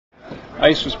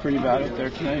Ice was pretty bad out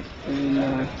there tonight.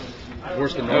 And,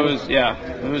 worse than normal?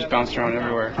 It was bounced around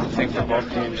everywhere, I think, for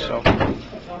both teams. So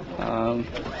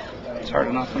it's hard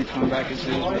enough when coming back as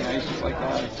it is when the ice is like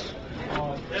that. It's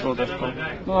a little difficult.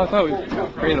 Well, I thought we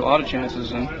created a lot of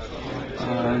chances, and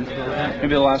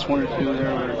maybe the last one or two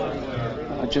there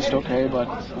were just okay, but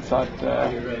I thought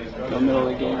the middle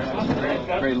of the game had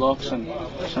some great looks and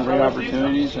some great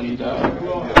opportunities, and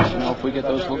if we get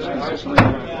those looks consistently,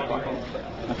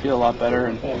 I feel a lot better.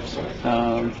 And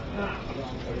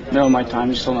my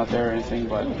time is still not there or anything,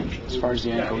 but as far as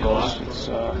the ankle goes, it's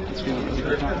feeling really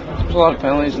good. There's a lot of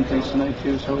penalties and things tonight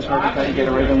too, so it was hard to kind of get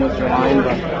a rhythm with your line,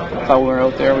 but I thought we were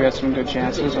out there, we had some good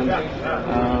chances, and if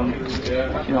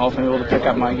I'm able to pick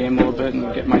up my game a little bit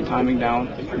and get my timing down,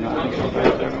 I think it'll be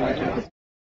better.